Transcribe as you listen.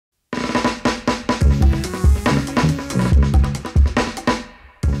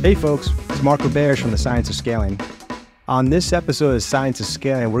Hey folks, it's Mark Roberge from The Science of Scaling. On this episode of Science of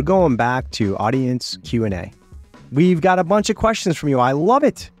Scaling, we're going back to audience Q&A. We've got a bunch of questions from you. I love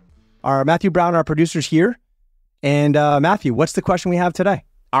it. Our Matthew Brown, our producer's here. And Matthew, what's the question we have today?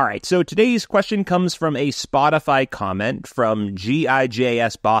 All right, so today's question comes from a Spotify comment from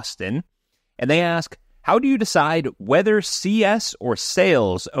GIJS Boston. And they ask, how do you decide whether CS or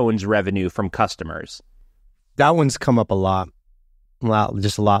sales owns revenue from customers? That one's come up a lot in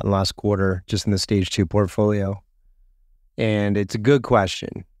the last quarter, just in the stage 2 portfolio. And it's a good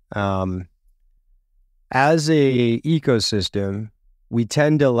question. As a ecosystem, we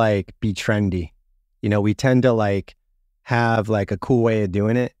tend to be trendy. We tend to have a cool way of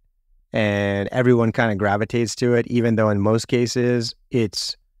doing it, and everyone kind of gravitates to it, even though in most cases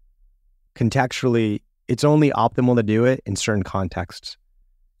it's contextually, it's only optimal to do it in certain contexts.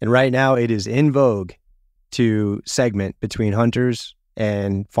 And right now it is in vogue to segment between hunters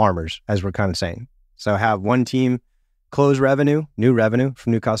and farmers, as we're kind of saying. So have one team close new revenue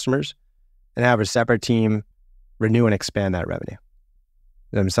from new customers, and have a separate team renew and expand that revenue.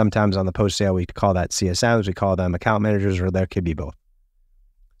 And sometimes on the post-sale, we call that CSMs, we call them account managers, or there could be both.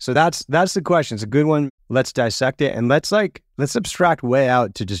 So that's the question. It's a good one. Let's dissect it, and let's abstract way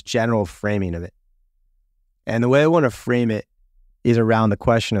out to just general framing of it. And the way I want to frame it is around the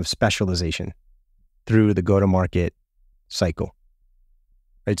question of specialization through the go-to-market cycle,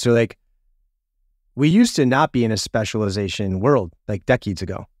 right? So we used to not be in a specialization world decades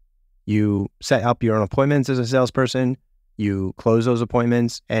ago. You set up your own appointments as a salesperson, you close those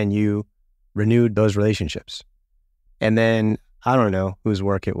appointments, and you renewed those relationships. And then, I don't know whose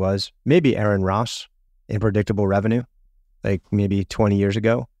work it was, maybe Aaron Ross in Predictable Revenue, maybe 20 years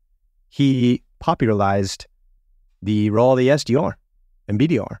ago. He popularized the role of the SDR and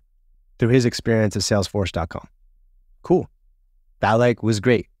BDR through his experience at Salesforce.com. Cool. That was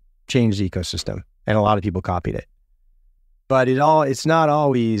great. Changed the ecosystem, and a lot of people copied it. But it's not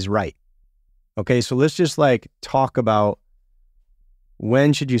always right. Okay, so let's just talk about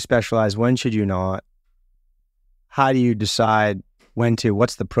when should you specialize, when should you not? How do you decide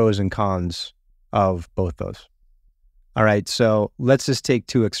what's the pros and cons of both those? All right, so let's just take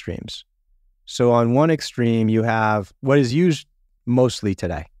two extremes. So on one extreme, you have what is used mostly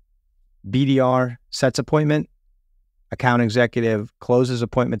today. BDR sets appointment, account executive closes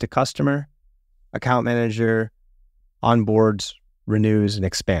appointment to customer, account manager onboards, renews, and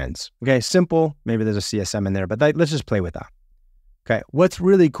expands. Okay, simple. Maybe there's a CSM in there, but let's just play with that. Okay, what's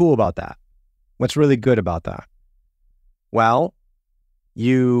really cool about that? What's really good about that? Well,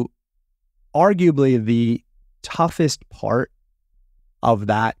 arguably the toughest part of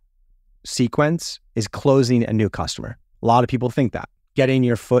that sequence is closing a new customer. A lot of people think that, getting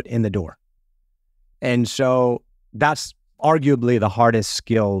your foot in the door. And so that's arguably the hardest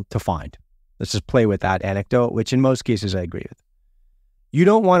skill to find. Let's just play with that anecdote, which in most cases I agree with. You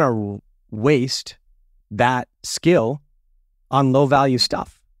don't want to waste that skill on low-value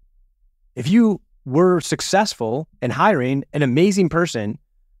stuff. If you were successful in hiring an amazing person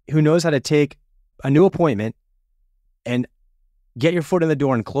who knows how to take a new appointment and get your foot in the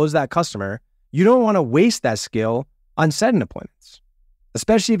door and close that customer, you don't want to waste that skill on setting appointments,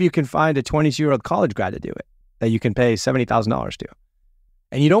 especially if you can find a 22-year-old college grad to do it, that you can pay $70,000 to.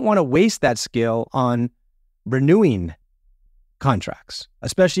 And you don't want to waste that skill on renewing contracts,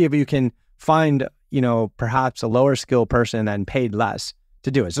 especially if you can find, perhaps a lower skill person and paid less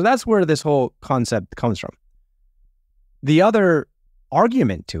to do it. So that's where this whole concept comes from. The other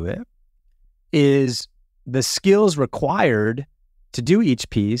argument to it is the skills required to do each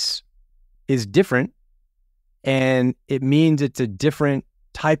piece is different, and it means it's a different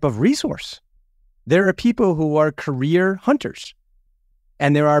type of resource. There are people who are career hunters,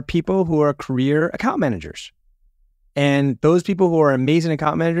 and there are people who are career account managers. And those people who are amazing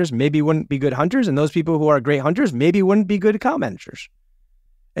account managers maybe wouldn't be good hunters, and those people who are great hunters maybe wouldn't be good account managers.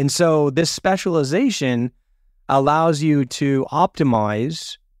 And so this specialization allows you to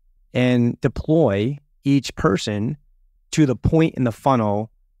optimize and deploy each person to the point in the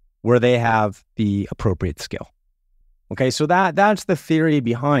funnel where they have the appropriate skill. Okay, so that's the theory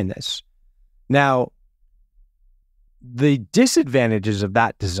behind this. Now, the disadvantages of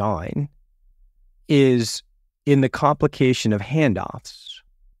that design is in the complication of handoffs.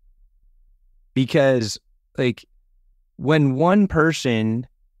 Because when one person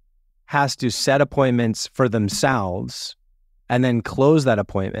has to set appointments for themselves and then close that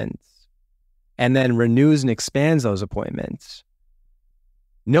appointment and then renews and expands those appointments,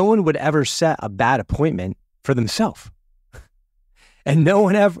 no one would ever set a bad appointment for themselves. And no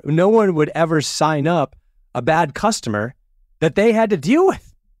one would ever sign up a bad customer that they had to deal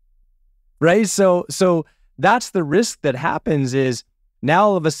with. right? So that's the risk that happens is now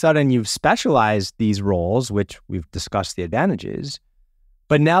all of a sudden you've specialized these roles, which we've discussed the advantages,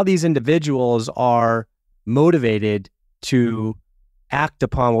 but now these individuals are motivated to act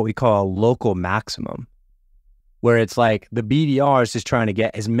upon what we call a local maximum, where it's like the BDR is just trying to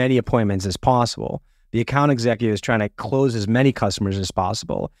get as many appointments as possible. The account executive is trying to close as many customers as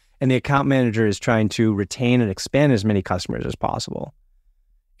possible. And the account manager is trying to retain and expand as many customers as possible.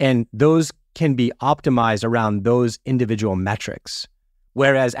 And those can be optimized around those individual metrics.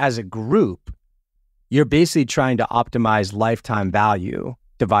 Whereas as a group, you're basically trying to optimize lifetime value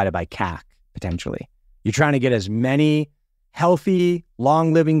divided by CAC, potentially. You're trying to get as many healthy,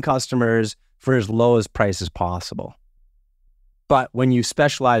 long-living customers for as low as price as possible. But when you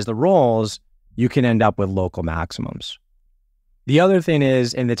specialize the roles, you can end up with local maximums. The other thing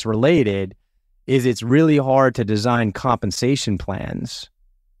is, and it's related, is it's really hard to design compensation plans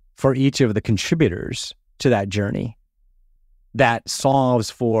for each of the contributors to that journey that solves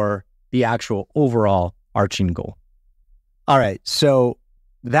for the actual overall arching goal. All right, so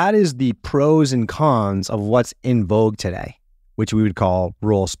that is the pros and cons of what's in vogue today, which we would call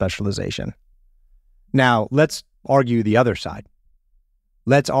role specialization. Now, let's argue the other side.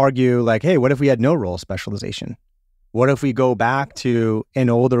 Let's argue like, hey, what if we had no role specialization? What if we go back to an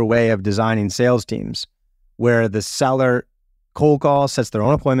older way of designing sales teams where the seller cold call, sets their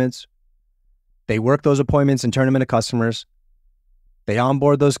own appointments, they work those appointments and turn them into customers, they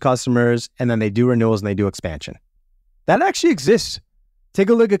onboard those customers, and then they do renewals and they do expansion. That actually exists. Take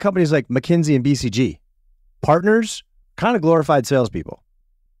a look at companies like McKinsey and BCG. Partners, kind of glorified salespeople.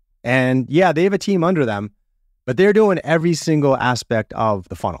 And yeah, they have a team under them, but they're doing every single aspect of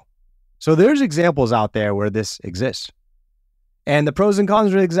the funnel. So there's examples out there where this exists. And the pros and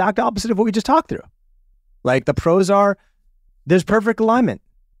cons are the exact opposite of what we just talked through. Like the pros are, there's perfect alignment.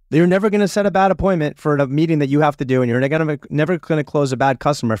 You're never going to set a bad appointment for a meeting that you have to do, and you're never going to close a bad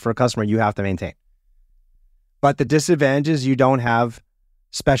customer for a customer you have to maintain. But the disadvantage is you don't have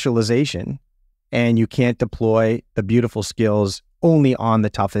specialization and you can't deploy the beautiful skills only on the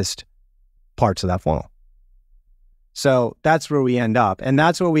toughest parts of that funnel. So that's where we end up. And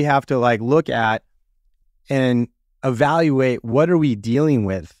that's what we have to like look at and evaluate. What are we dealing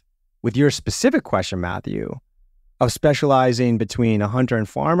with your specific question, Matthew, of specializing between a hunter and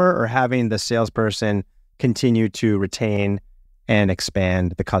farmer or having the salesperson continue to retain and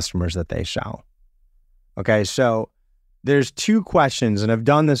expand the customers that they sell? Okay, so there's two questions, and I've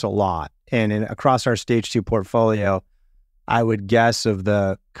done this a lot. And across our stage 2 portfolio, I would guess of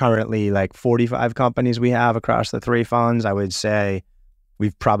the currently like 45 companies we have across the 3 funds, I would say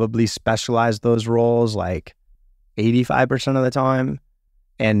we've probably specialized those roles like 85% of the time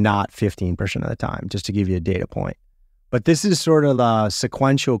and not 15% of the time, just to give you a data point. But this is sort of the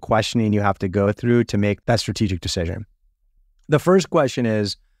sequential questioning you have to go through to make that strategic decision. The first question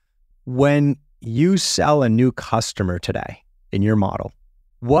is, when you sell a new customer today in your model,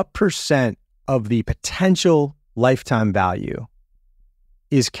 what percent of the potential lifetime value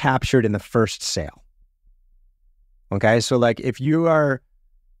is captured in the first sale? Okay, so like if you're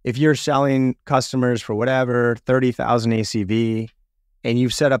selling customers for whatever, 30,000 ACV, and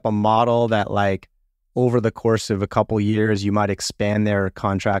you've set up a model that like over the course of a couple years, you might expand their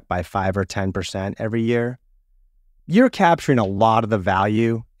contract by 5 or 10% every year, you're capturing a lot of the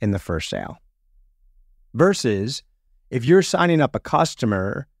value in the first sale. Versus if you're signing up a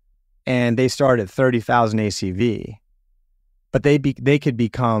customer and they start at 30,000 ACV, but they could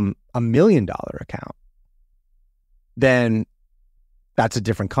become $1 million account, then that's a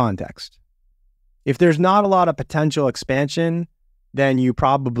different context. If there's not a lot of potential expansion, then you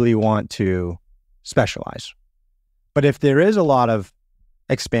probably want to specialize. But if there is a lot of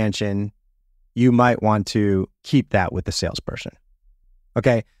expansion, you might want to keep that with the salesperson.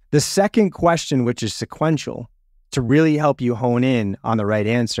 Okay. The second question, which is sequential, to really help you hone in on the right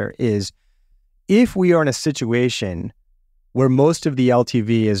answer is, if we are in a situation where most of the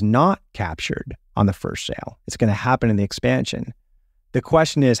LTV is not captured on the first sale, it's going to happen in the expansion. The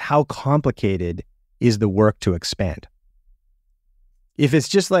question is, how complicated is the work to expand? If it's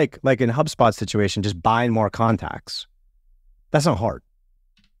just like in HubSpot's situation, just buying more contacts, that's not hard.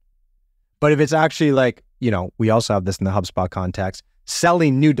 But if it's actually like, we also have this in the HubSpot context,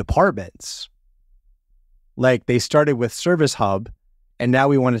 selling new departments, like they started with Service Hub and now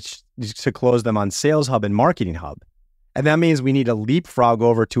we want to close them on Sales Hub and Marketing Hub. And that means we need to leapfrog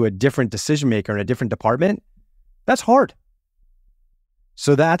over to a different decision maker in a different department. That's hard.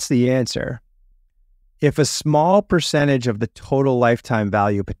 So that's the answer. If a small percentage of the total lifetime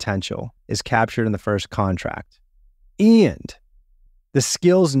value potential is captured in the first contract, and the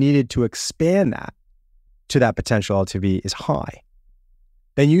skills needed to expand that to that potential LTV is high,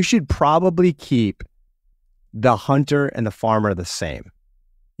 then you should probably keep the hunter and the farmer the same.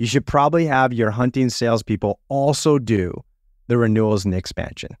 You should probably have your hunting salespeople also do the renewals and the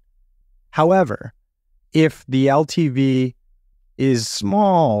expansion. However, if the LTV is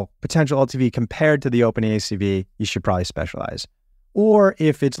small, potential LTV compared to the open ACV, you should probably specialize. Or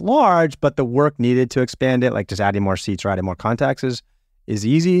if it's large, but the work needed to expand it, like just adding more seats or adding more contacts is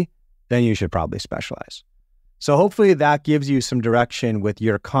easy, then you should probably specialize. So hopefully that gives you some direction with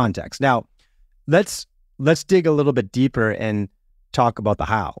your context. Now, let's dig a little bit deeper and talk about the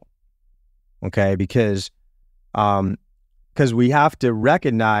how. Okay, because we have to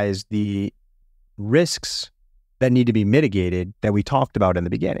recognize the risks that need to be mitigated that we talked about in the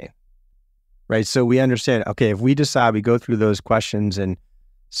beginning, right? So we understand, okay, if we decide we go through those questions and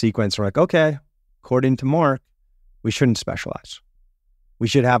sequence, we're like, okay, according to Mark, we shouldn't specialize. We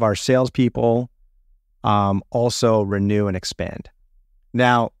should have our salespeople also renew and expand.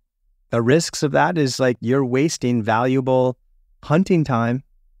 Now, the risks of that is like you're wasting valuable hunting time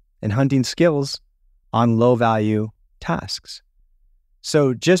and hunting skills on low value tasks.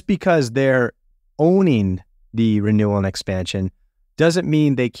 So just because they're owning the renewal and expansion doesn't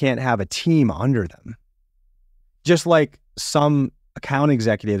mean they can't have a team under them. Just like some account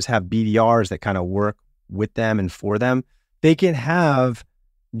executives have BDRs that kind of work with them and for them, they can have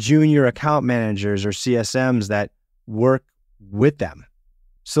junior account managers or CSMs that work with them.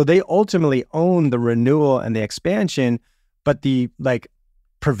 So they ultimately own the renewal and the expansion, but the like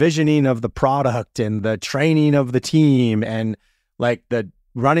provisioning of the product and the training of the team and like the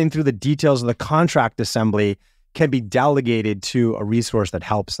running through the details of the contract assembly can be delegated to a resource that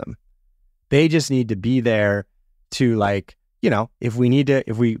helps them. They just need to be there to like, you know, if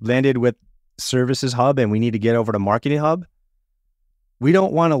we landed with Services Hub and we need to get over to Marketing Hub, we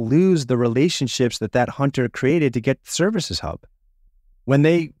don't want to lose the relationships that hunter created to get Services Hub. When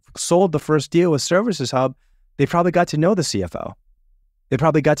they sold the first deal with Services Hub, they probably got to know the CFO. They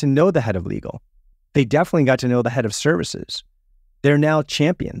probably got to know the head of legal. They definitely got to know the head of services. They're now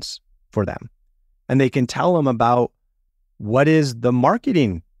champions for them. And they can tell them about what is the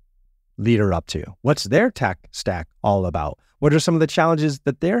marketing leader up to? What's their tech stack all about? What are some of the challenges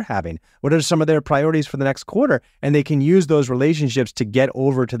that they're having? What are some of their priorities for the next quarter? And they can use those relationships to get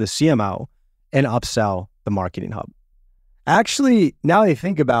over to the CMO and upsell the Marketing Hub. Actually, now that you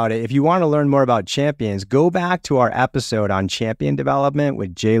think about it, if you want to learn more about champions, go back to our episode on champion development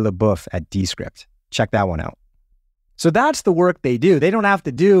with Jay LaBeouf at Descript. Check that one out. So that's the work they do. They don't have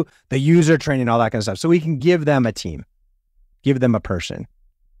to do the user training, all that kind of stuff. So we can give them a team, give them a person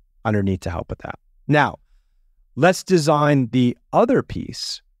underneath to help with that. Now, let's design the other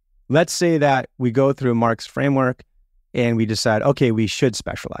piece. Let's say that we go through Mark's framework and we decide, okay, we should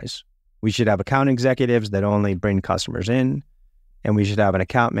specialize. We should have account executives that only bring customers in, and we should have an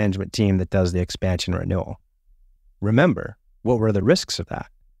account management team that does the expansion renewal. Remember, what were the risks of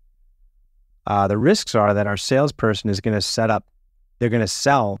that? The risks are that our salesperson is going to they're going to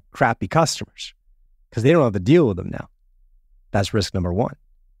sell crappy customers because they don't have to deal with them now. That's risk number one.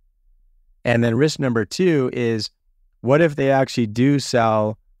 And then risk number two is, what if they actually do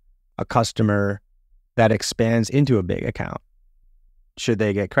sell a customer that expands into a big account? Should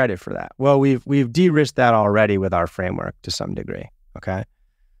they get credit for that? Well, we've de-risked that already with our framework to some degree, okay?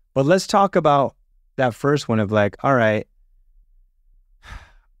 But let's talk about that first one of like, all right,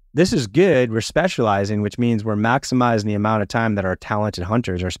 this is good. We're specializing, which means we're maximizing the amount of time that our talented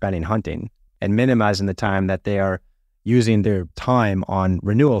hunters are spending hunting and minimizing the time that they are using their time on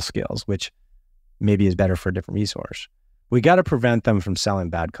renewal skills, which maybe is better for a different resource. We got to prevent them from selling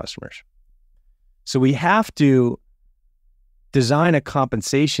bad customers. So we have to design a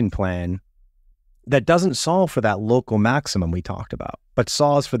compensation plan that doesn't solve for that local maximum we talked about, but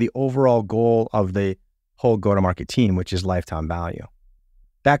solves for the overall goal of the whole go-to-market team, which is lifetime value.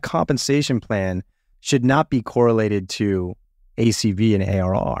 That compensation plan should not be correlated to ACV and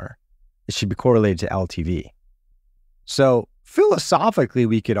ARR. It should be correlated to LTV. So philosophically,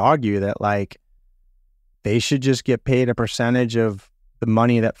 we could argue that like they should just get paid a percentage of the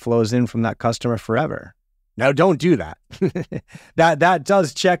money that flows in from that customer forever. Now, don't do that. That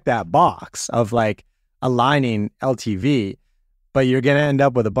does check that box of like aligning LTV, but you're going to end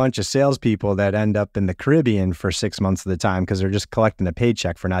up with a bunch of salespeople that end up in the Caribbean for 6 months of the time because they're just collecting a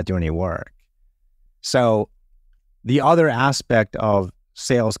paycheck for not doing any work. So the other aspect of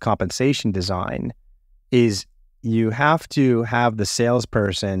sales compensation design is you have to have the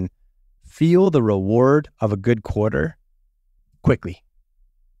salesperson feel the reward of a good quarter quickly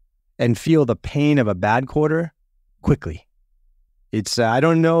and feel the pain of a bad quarter quickly. It's I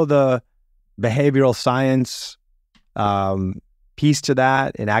don't know the behavioral science piece to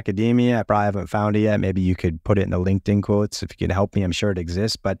that in academia. I probably haven't found it yet. Maybe you could put it in the LinkedIn quotes if you could help me. I'm sure it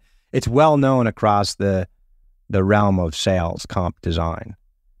exists, but it's well known across the realm of sales comp design.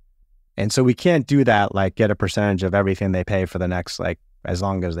 And so we can't do that, like get a percentage of everything they pay for the next, like as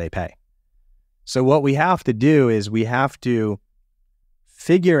long as they pay. So what we have to do is we have to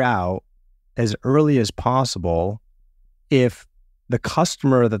figure out as early as possible if the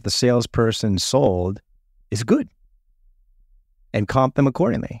customer that the salesperson sold is good and comp them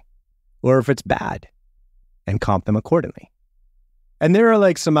accordingly, or if it's bad and comp them accordingly. And there are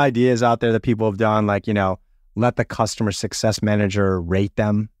like some ideas out there that people have done, like, you know, let the customer success manager rate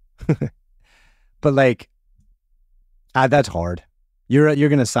them. But like, that's hard. You're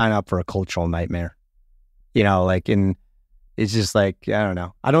going to sign up for a cultural nightmare, you know, like it's just like, I don't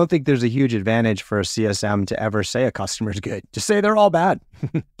know. I don't think there's a huge advantage for a CSM to ever say a customer's good. Just say they're all bad.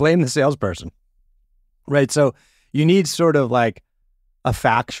 Blame the salesperson, right? So you need sort of like a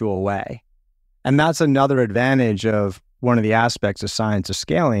factual way. And that's another advantage of one of the aspects of science of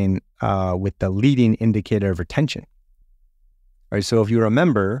scaling with the leading indicator of retention, right? So if you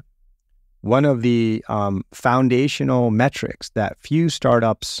remember, one of the foundational metrics that few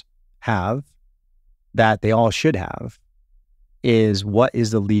startups have, that they all should have, is what is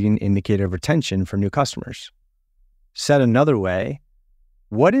the leading indicator of retention for new customers? Said another way,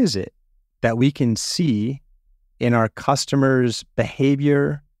 what is it that we can see in our customers'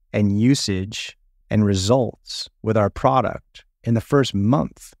 behavior and usage and results with our product in the first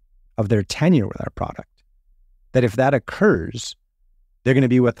month of their tenure with our product, that if that occurs, they're going to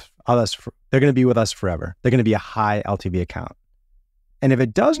be with us. They're going to be with us forever. They're going to be a high LTV account. And if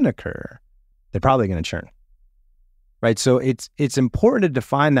it doesn't occur, they're probably going to churn, right? So it's important to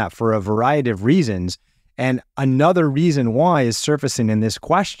define that for a variety of reasons. And another reason why is surfacing in this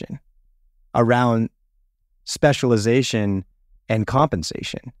question around specialization and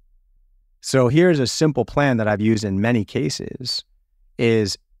compensation. So here's a simple plan that I've used in many cases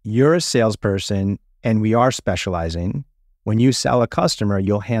is you're a salesperson and we are specializing. When you sell a customer,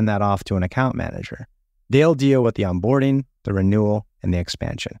 you'll hand that off to an account manager. They'll deal with the onboarding, the renewal, and the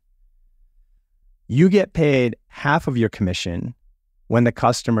expansion. You get paid half of your commission when the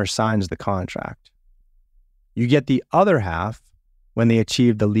customer signs the contract. You get the other half when they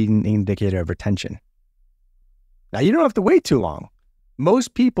achieve the leading indicator of retention. Now, you don't have to wait too long.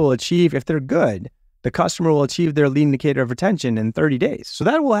 Most people achieve, if they're good, the customer will achieve their leading indicator of retention in 30 days. So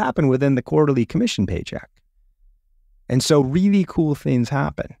that will happen within the quarterly commission paycheck. And so really cool things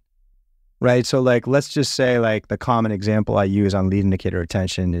happen, right? So like, let's just say like the common example I use on lead indicator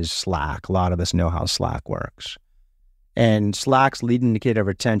retention is Slack. A lot of us know how Slack works. And Slack's lead indicator of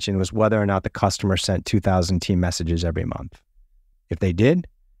retention was whether or not the customer sent 2,000 team messages every month. If they did,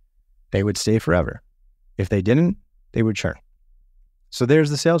 they would stay forever. If they didn't, they would churn. So there's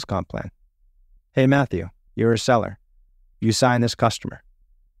the sales comp plan. Hey, Matthew, you're a seller. You sign this customer.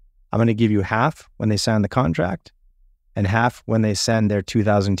 I'm going to give you half when they sign the contract and half when they send their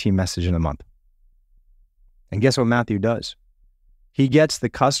 2,000 team message in a month. And guess what Matthew does? He gets the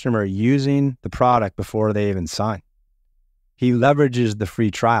customer using the product before they even sign. He leverages the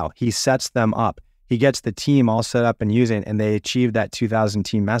free trial. He sets them up. He gets the team all set up and using, and they achieve that 2,000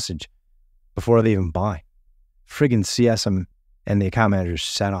 team message before they even buy. Friggin' CSM and the account managers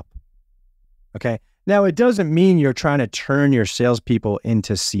set up. Okay. Now, it doesn't mean you're trying to turn your salespeople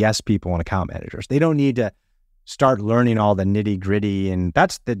into CS people and account managers. They don't need to start learning all the nitty gritty, and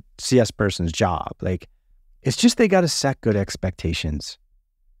that's the CS person's job. Like, it's just they got to set good expectations.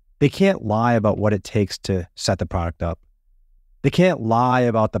 They can't lie about what it takes to set the product up. They can't lie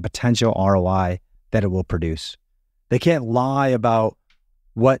about the potential ROI that it will produce. They can't lie about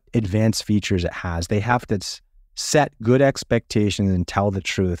what advanced features it has. They have to set good expectations and tell the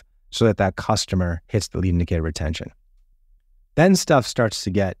truth so that that customer hits the lead indicator retention. Then stuff starts to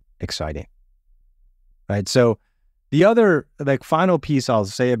get exciting, right? So the other like final piece I'll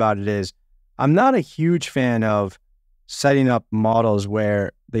say about it is I'm not a huge fan of setting up models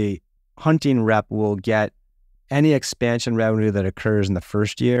where the hunting rep will get any expansion revenue that occurs in the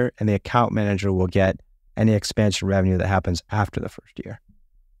first year and the account manager will get any expansion revenue that happens after the first year.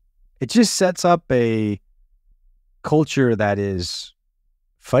 It just sets up a culture that is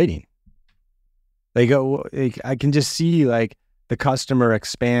fighting. I can just see like the customer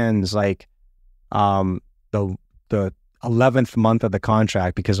expands like the 11th month of the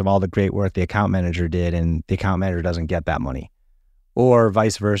contract because of all the great work the account manager did, and the account manager doesn't get that money, or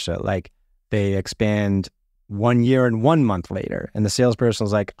vice versa. Like they expand 1 year and 1 month later, and the salesperson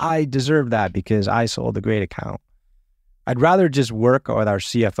is like, I deserve that because I sold a great account. I'd rather just work with our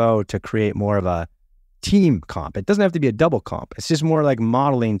CFO to create more of a team comp. It doesn't have to be a double comp. It's just more like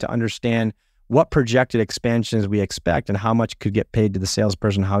modeling to understand what projected expansions we expect and how much could get paid to the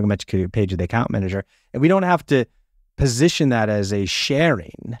salesperson, how much could get paid to the account manager. And we don't have to position that as a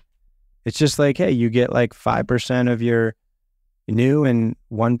sharing. It's just like, hey, you get like 5% of your new and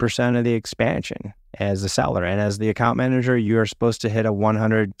 1% of the expansion as the seller. And as the account manager, you're supposed to hit a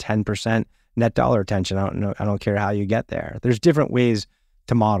 110% net dollar retention. I don't care how you get there. There's different ways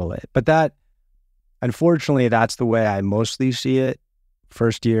to model it. But that, unfortunately, that's the way I mostly see it.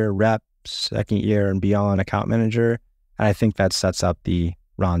 First year rep, second year and beyond account manager. And I think that sets up the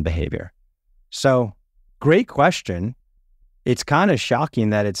Ron behavior. So great question. It's kind of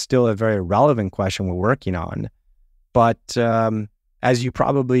shocking that it's still a very relevant question we're working on. But as you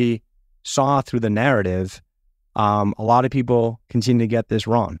probably saw through the narrative, a lot of people continue to get this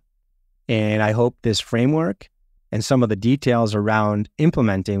wrong. And I hope this framework and some of the details around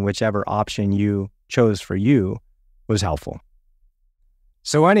implementing whichever option you chose for you was helpful.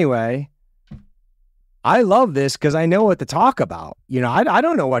 So anyway, I love this because I know what to talk about. You know, I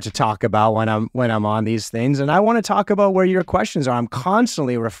don't know what to talk about when I'm on these things, and I want to talk about where your questions are. I'm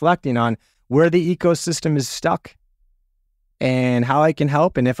constantly reflecting on where the ecosystem is stuck and how I can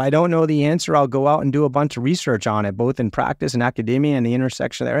help. And if I don't know the answer, I'll go out and do a bunch of research on it, both in practice and academia and the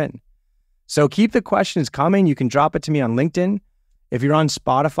intersection they're in. So keep the questions coming. You can drop it to me on LinkedIn. If you're on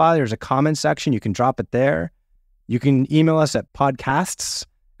Spotify, there's a comment section. You can drop it there. You can email us at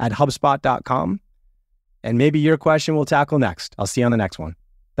podcasts@hubspot.com. And maybe your question we'll tackle next. I'll see you on the next one.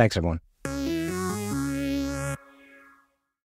 Thanks, everyone.